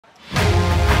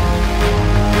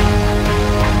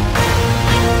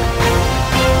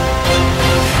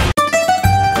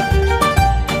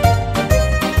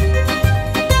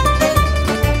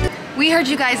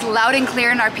you guys loud and clear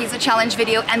in our pizza challenge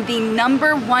video, and the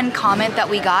 #1 comment that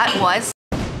we got was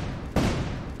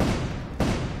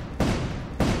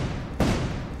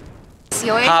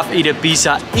Yoel, have eaten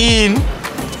pizza in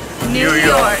New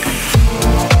York.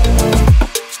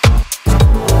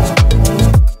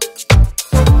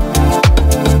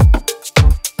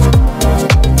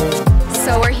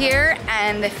 So we're here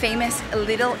in the famous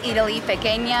Little Italy,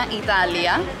 Pequeña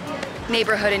Italia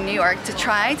neighborhood in New York to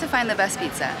try to find the best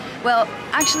pizza. Well,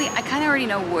 actually, I kind of already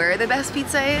know where the best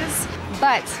pizza is,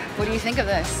 but what do you think of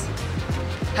this?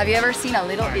 Have you ever seen a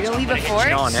Little Italy before?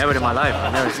 No, never in my life.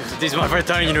 This is my first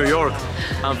time in New York,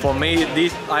 and for me,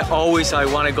 I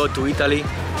want to go to Italy.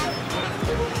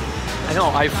 I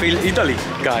know, I feel Italy,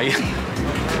 guy.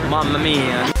 Mamma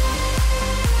mia.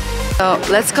 So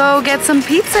let's go get some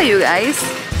pizza, you guys.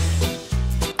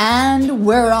 And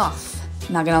we're off.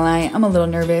 Not gonna lie, I'm a little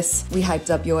nervous. We hyped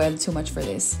up Yoel too much for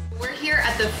this. We're here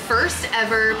at the first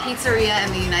ever pizzeria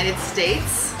in the United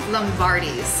States,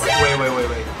 Lombardi's. Wait.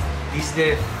 This is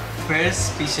the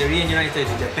first pizzeria in the United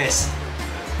States, the best.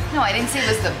 No, I didn't say it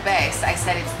was the best. I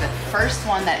said it's the first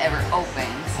one that ever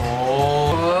opened.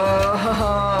 Oh.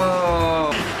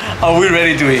 Are we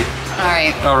ready to eat? All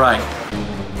right. All right.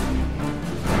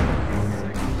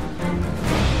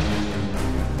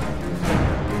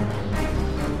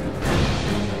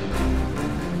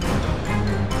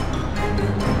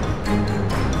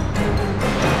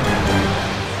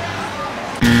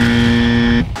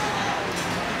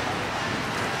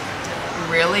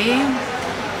 Really?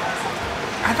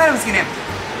 I thought it was gonna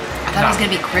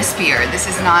be crispier. This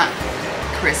is not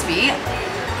crispy.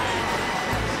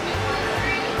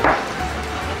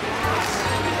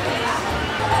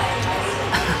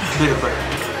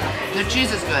 The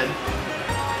cheese is good,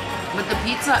 but the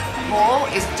pizza bowl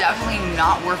is definitely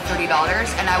not worth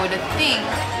 $30, and I would think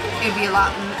it'd be a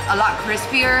lot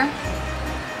crispier.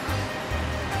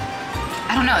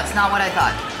 I don't know. It's not what I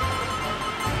thought.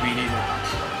 Me neither.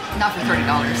 Not for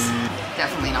 $30.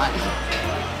 Definitely not.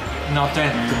 No,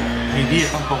 10. Ni 10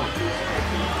 tampoco.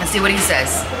 Let's see what he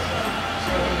says.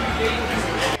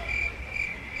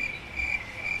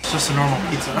 It's just a normal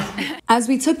pizza. As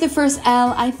we took the first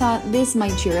L, I thought this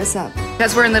might cheer us up.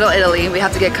 Because we're in Little Italy, we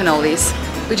have to get cannolis.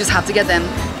 We just have to get them.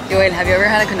 Yoel, have you ever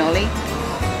had a cannoli?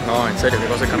 No, en serio, ¿qué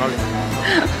cosa es cannoli?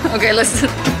 Okay, let's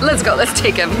go. Let's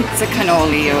take him. It's a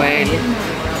cannoli, Yoel.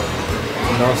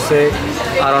 No sé.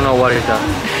 I don't know what is that.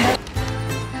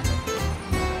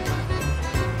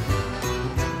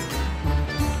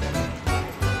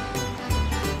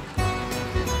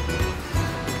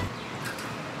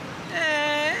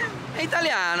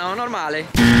 Italiano, normale.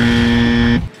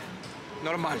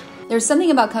 Normal. There's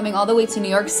something about coming all the way to New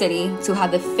York City to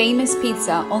have the famous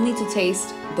pizza only to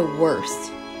taste the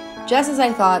worst. Just as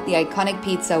I thought the iconic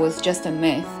pizza was just a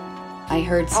myth, I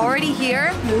heard something. Already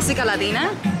here, música latina.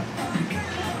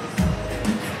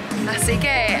 Así que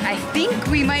I think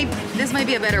this might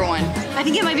be a better one. I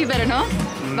think it might be better, ¿no?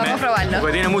 Vamos a probarlo.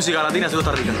 Porque tiene música latina, eso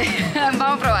está rico.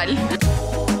 Vamos a probar.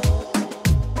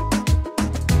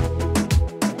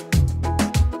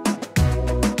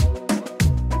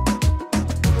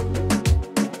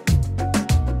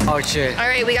 Oh shit. All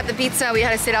right, we got the pizza. We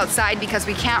had to sit outside because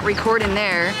we can't record in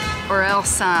there, or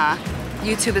else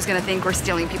YouTube is gonna think we're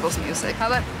stealing people's music. How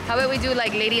about we do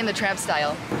like Lady and the Tramp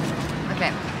style?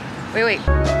 Okay. Wait.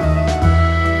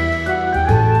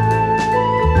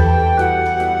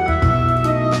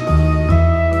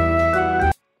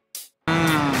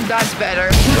 That's better.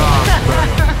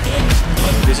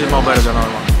 This is more better than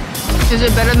normal. Is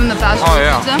it better than the fast food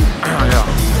pizza?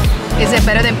 Yeah. Is it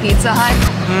better than Pizza Hut?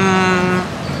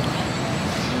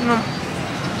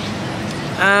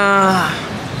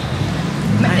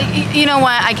 You know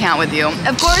what? I count with you.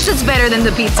 Of course it's better than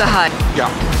the Pizza Hut. Yeah.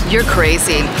 You're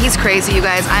crazy. He's crazy, you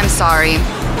guys. I'm sorry.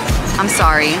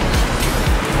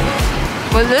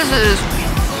 But this is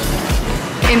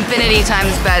infinity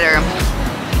times better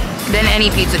than any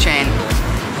pizza chain.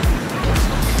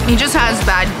 He just has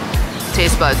bad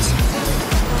taste buds.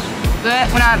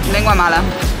 Una lengua mala.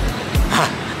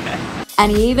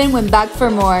 And he even went back for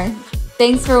more.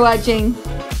 Thanks for watching.